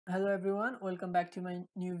Hello everyone, welcome back to my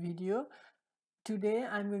new video. Today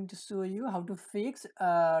I'm going to show you how to fix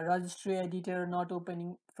a registry editor not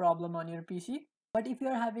opening problem on your PC. But if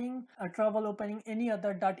you're having trouble opening any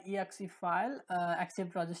other .exe file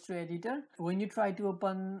except registry editor, when you try to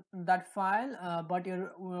open that file but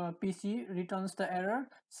your PC returns the error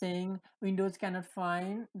saying Windows cannot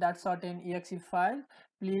find that certain exe file,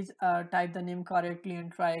 please type the name correctly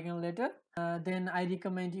and try again later. Then I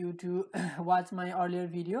recommend you to watch my earlier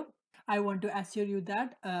video. I want to assure you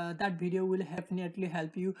that that video will definitely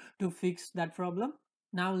help you to fix that problem.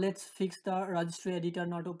 Now let's fix the registry editor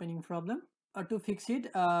not opening problem. To fix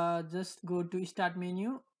it, just go to start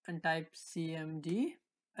menu and type cmd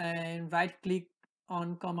and right click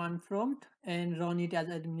on command prompt and run it as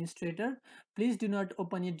administrator. Please do not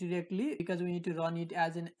open it directly because we need to run it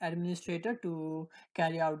as an administrator to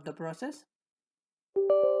carry out the process.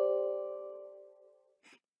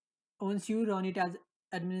 Once you run it as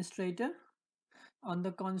administrator, on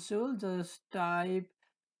the console just type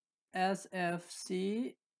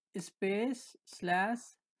sfc space /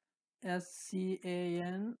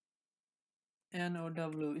 scan now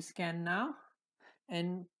scan now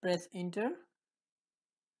and press enter.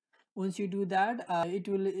 Once you do that, it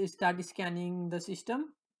will start scanning the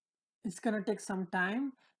system. It's gonna take some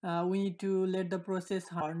time. We need to let the process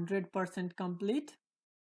 100% complete.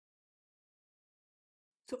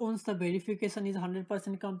 So once the verification is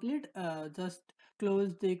 100% complete, just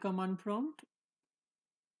close the command prompt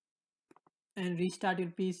and restart your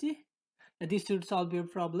PC. This should solve your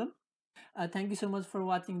problem. Thank you so much for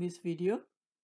watching this video.